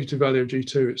this negative value of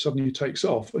G2, it suddenly takes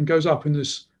off and goes up in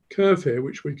this curve here,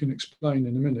 which we can explain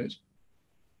in a minute.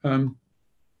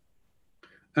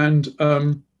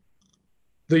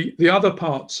 The other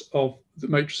parts of the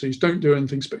matrices don't do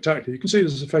anything spectacular. You can see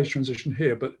there's a phase transition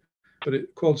here, but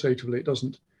qualitatively it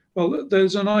doesn't. Well,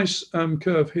 there's a nice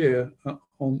curve here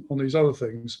on these other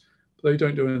things, but they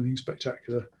don't do anything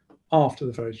spectacular after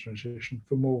the phase transition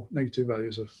for more negative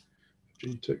values of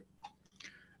G2.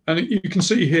 And you can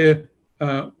see here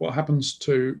what happens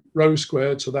to rho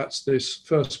squared. So that's this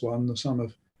first one, the sum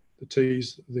of the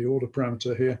T's, the order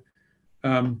parameter here.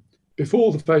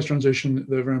 Before the phase transition,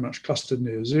 they're very much clustered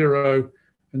near 0.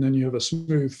 And then you have a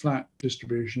smooth, flat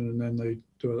distribution, and then they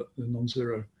do a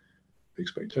non-zero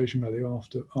expectation value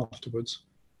afterwards.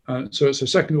 So it's a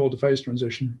second order phase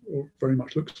transition, or very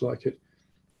much looks like it,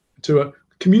 to a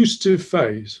commutative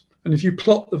phase. And if you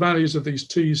plot the values of these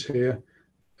T's here,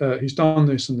 he's done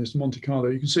this in this Monte Carlo,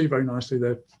 you can see very nicely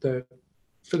they're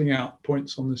filling out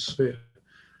points on this sphere.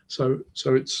 So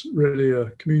it's really a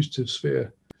commutative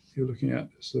sphere you're looking at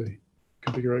as the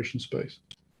configuration space.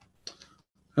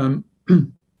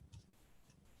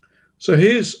 So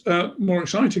here's, more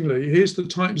excitingly, here's the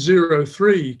type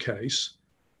 03 case.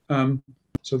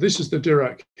 So this is the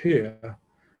Dirac here.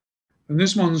 And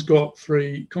this one's got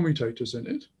 3 commutators in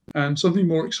it. And something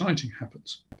more exciting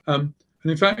happens. And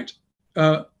in fact,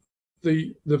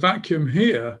 the vacuum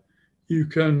here, you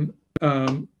can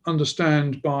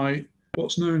understand by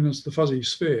what's known as the fuzzy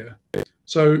sphere.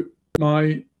 So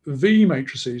my V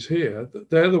matrices here,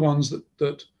 they're the ones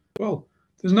that well,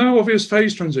 there's no obvious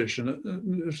phase transition.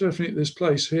 There's definitely at this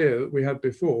place here that we had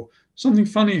before. Something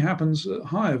funny happens at a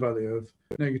higher value of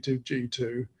negative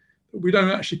G2. But we don't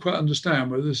actually quite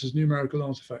understand whether this is a numerical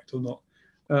artifact or not.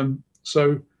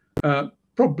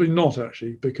 Probably not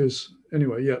actually, because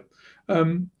anyway, yeah.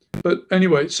 But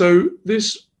anyway, so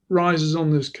this rises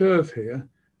on this curve here,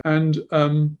 and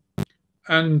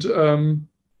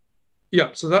yeah,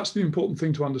 so that's the important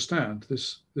thing to understand.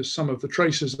 This sum of the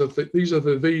traces of these are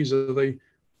the V's are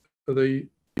the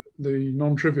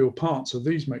non-trivial parts of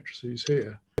these matrices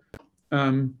here,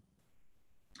 and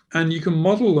you can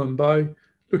model them by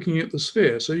looking at the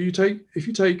sphere. So if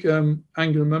you take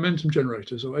angular momentum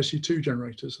generators or SU2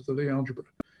 generators of the Lie algebra,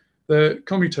 their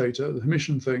commutator, the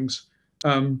Hermitian things,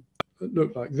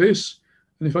 look like this.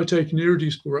 And if I take an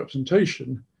irreducible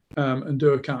representation and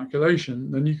do a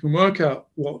calculation, then you can work out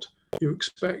what you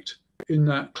expect in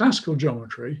that classical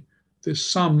geometry, this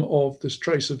sum of this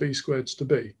trace of V squareds to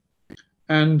be.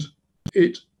 And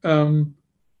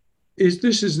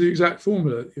this is the exact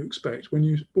formula that you expect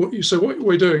when so what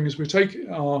we're doing is we take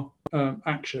our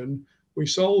action, we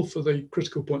solve for the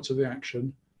critical points of the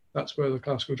action, that's where the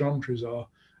classical geometries are,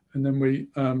 and then we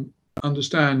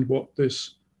understand what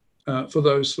this for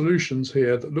those solutions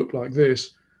here that look like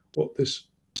this, what this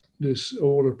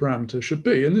order parameter should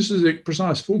be. And this is the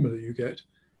precise formula you get.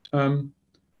 And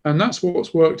that's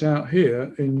what's worked out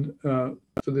here in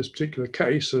for this particular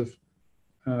case of,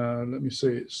 let me see,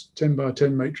 it's 10 by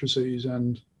 10 matrices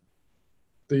and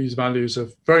these values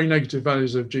of very negative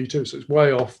values of G2. So it's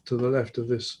way off to the left of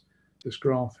this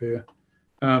graph here.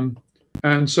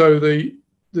 And so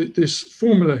this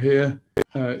formula here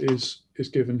is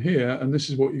given here, and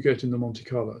this is what you get in the Monte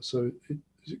Carlo. So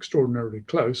it's extraordinarily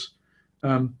close.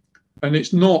 And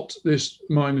it's not this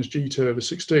minus G2 over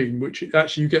 16, which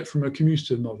actually you get from a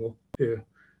commutative model here.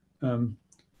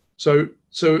 So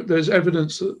there's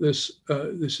evidence that this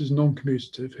is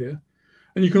non-commutative here.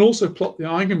 And you can also plot the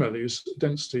eigenvalues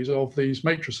densities of these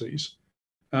matrices,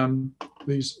 the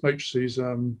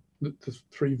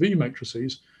 3 V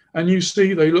matrices, and you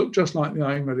see they look just like the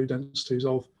eigenvalue densities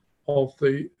of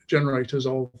the generators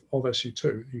of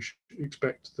SU2. You should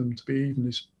expect them to be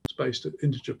evenly spaced at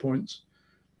integer points.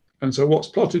 And so what's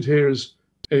plotted here is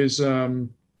V1,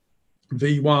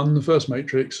 the first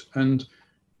matrix, and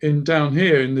down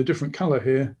here in the different color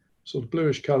here, sort of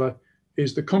bluish color,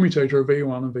 is the commutator of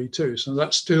V1 and V2. So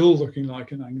that's still looking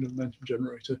like an angular momentum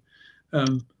generator.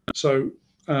 And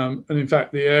in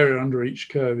fact, the area under each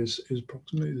curve is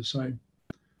approximately the same.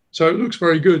 So it looks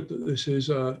very good that this is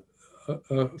a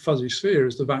fuzzy sphere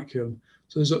as the vacuum.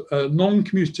 So there's a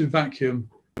non-commutative vacuum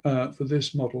for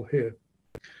this model here.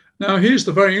 Now, here's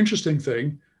the very interesting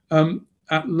thing.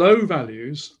 At low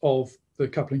values of the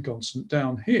coupling constant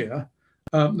down here,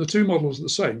 the two models are the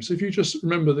same. So if you just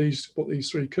remember what these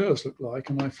 3 curves look like,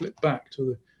 and I flip back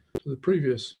to the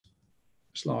previous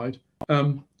slide,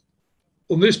 on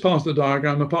this part of the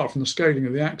diagram, apart from the scaling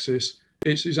of the axis,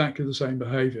 it's exactly the same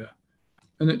behavior.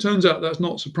 And it turns out that's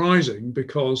not surprising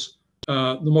because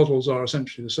the models are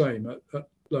essentially the same at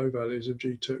low values of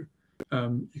G2.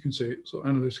 You can see it sort of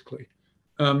analytically.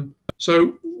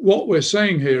 So what we're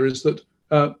saying here is that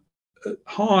at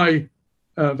high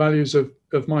values of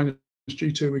minus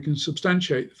G2, we can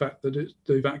substantiate the fact that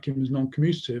the vacuum is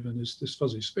non-commutative and is this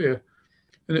fuzzy sphere.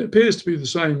 And it appears to be the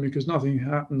same because nothing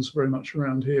happens very much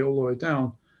around here all the way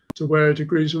down to where it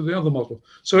agrees with the other model.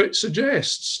 So it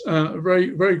suggests, a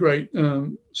very, very great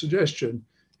suggestion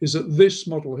is that this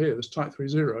model here, this type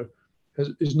 30,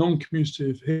 is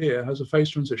non-commutative here, has a phase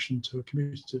transition to a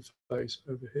commutative phase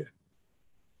over here.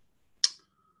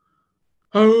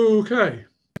 Okay,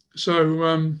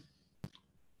 so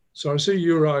so I see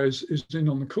Uri is in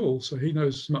on the call, so he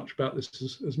knows as much about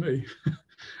this as me.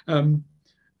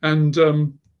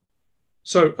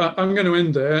 So I'm going to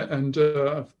end there, and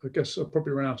I guess I'll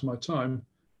probably run out of my time.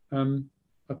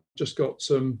 I've just got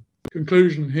some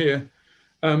conclusion here.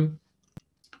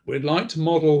 We'd like to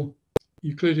model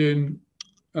Euclidean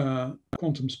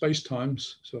quantum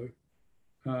spacetimes, so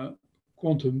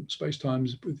quantum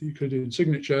spacetimes with the Euclidean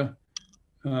signature,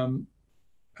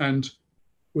 and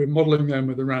we're modeling them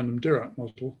with a random Dirac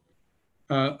model.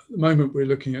 At the moment, we're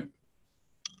looking at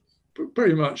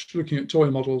pretty much looking at toy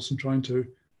models and trying to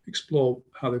explore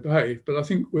how they behave. But I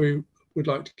think we would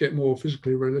like to get more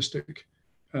physically realistic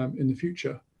in the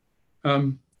future.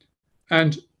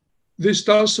 And this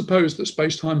does suppose that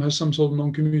space-time has some sort of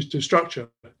non-commutative structure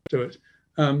to it,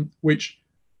 which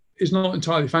is not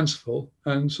entirely fanciful.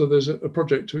 And so there's a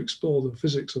project to explore the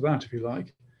physics of that, if you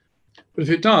like. But if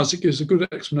it does, it gives a good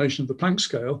explanation of the Planck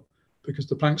scale, because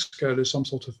the Planck scale is some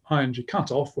sort of high-energy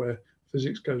cutoff where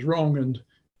physics goes wrong and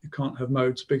you can't have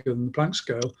modes bigger than the Planck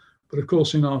scale. But of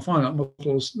course, in our finite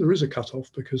models, there is a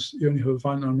cutoff because you only have a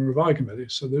finite number of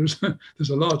eigenvalues. So there's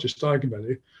a largest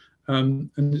eigenvalue. And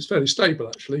it's fairly stable,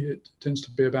 actually. It tends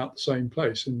to be about the same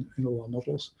place in all our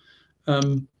models.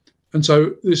 And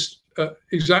so this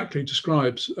exactly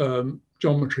describes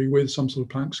geometry with some sort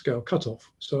of Planck scale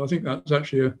cutoff. So I think that's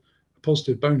actually a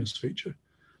positive bonus feature.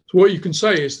 So what you can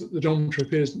say is that the geometry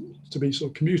appears to be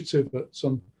sort of commutative at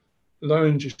some low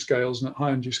energy scales, and at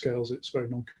high energy scales, it's very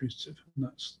non-commutative. And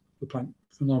that's the Planck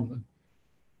phenomenon.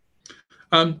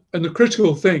 And the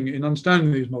critical thing in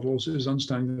understanding these models is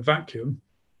understanding the vacuum,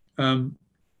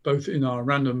 both in our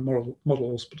random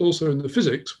models, but also in the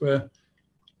physics, where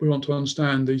we want to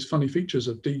understand these funny features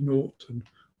of D naught and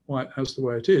why it has the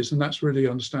way it is. And that's really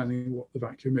understanding what the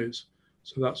vacuum is.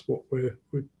 So that's what we're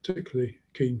particularly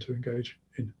keen to engage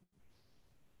in.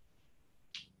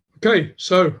 Okay,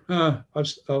 so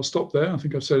I'll stop there. I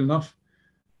think I've said enough.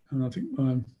 And I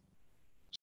think